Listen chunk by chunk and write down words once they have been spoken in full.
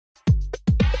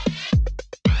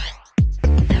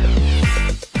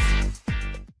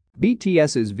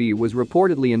BTS's V was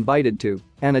reportedly invited to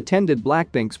and attended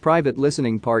BLACKPINK's private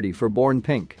listening party for Born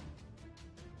Pink.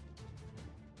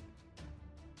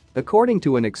 According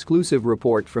to an exclusive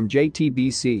report from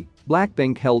JTBC,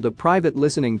 BLACKPINK held a private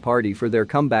listening party for their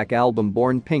comeback album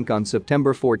Born Pink on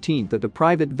September 14 at a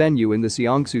private venue in the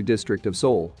Seongsu district of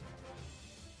Seoul.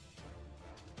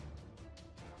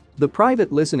 The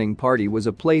private listening party was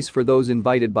a place for those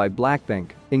invited by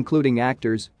BLACKPINK, including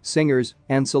actors, singers,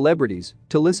 and celebrities,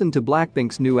 to listen to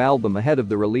BLACKPINK's new album ahead of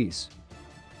the release.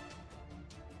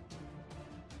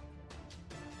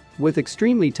 With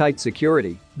extremely tight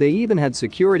security, they even had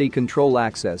security control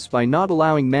access by not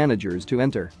allowing managers to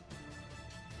enter.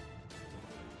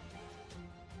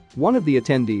 One of the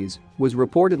attendees was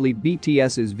reportedly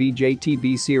BTS's V.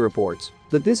 JTBC reports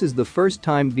that this is the first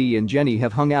time V and Jennie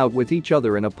have hung out with each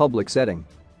other in a public setting.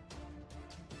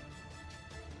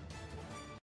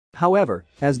 However,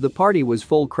 as the party was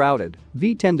full crowded,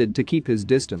 V tended to keep his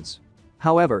distance.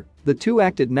 However, the two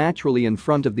acted naturally in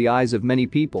front of the eyes of many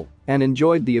people and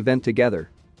enjoyed the event together.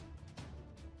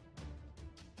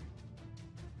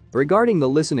 Regarding the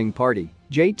listening party,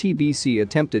 JTBC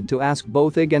attempted to ask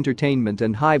both IG Entertainment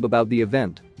and HYBE about the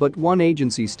event, but one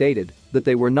agency stated that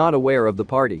they were not aware of the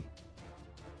party.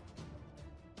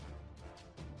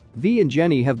 V and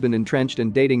Jennie have been entrenched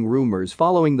in dating rumors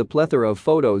following the plethora of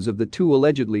photos of the two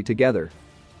allegedly together.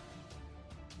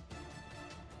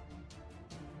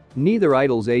 Neither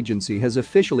idol's agency has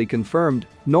officially confirmed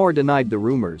nor denied the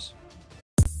rumors.